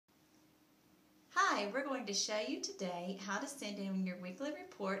Hi, we're going to show you today how to send in your weekly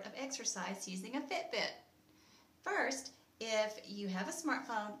report of exercise using a FitBit. First, if you have a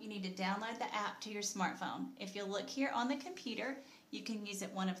smartphone, you need to download the app to your smartphone. If you look here on the computer, you can use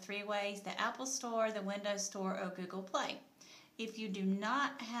it one of three ways: the Apple Store, the Windows Store, or Google Play. If you do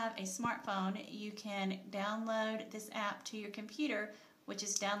not have a smartphone, you can download this app to your computer, which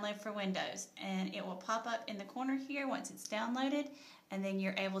is download for Windows, and it will pop up in the corner here once it's downloaded, and then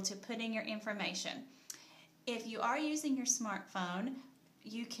you're able to put in your information. If you are using your smartphone,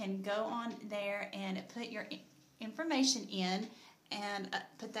 you can go on there and put your information in and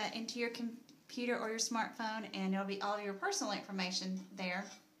put that into your computer or your smartphone, and there'll be all your personal information there.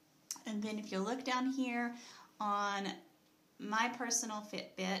 And then if you look down here on my personal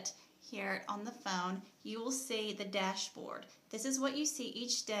Fitbit here on the phone, you will see the dashboard. This is what you see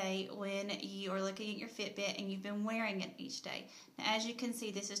each day when you are looking at your Fitbit and you've been wearing it each day. Now, as you can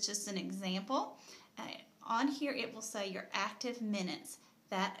see, this is just an example. On here it will say your active minutes.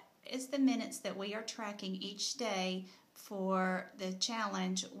 That is the minutes that we are tracking each day for the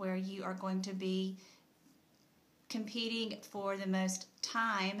challenge, where you are going to be competing for the most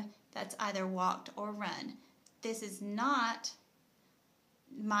time that's either walked or run. This is not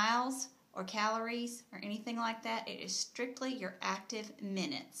miles or calories or anything like that. It is strictly your active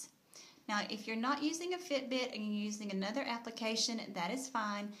minutes. Now, if you're not using a Fitbit and you're using another application, that is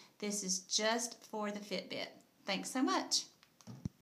fine. This is just for the Fitbit. Thanks so much.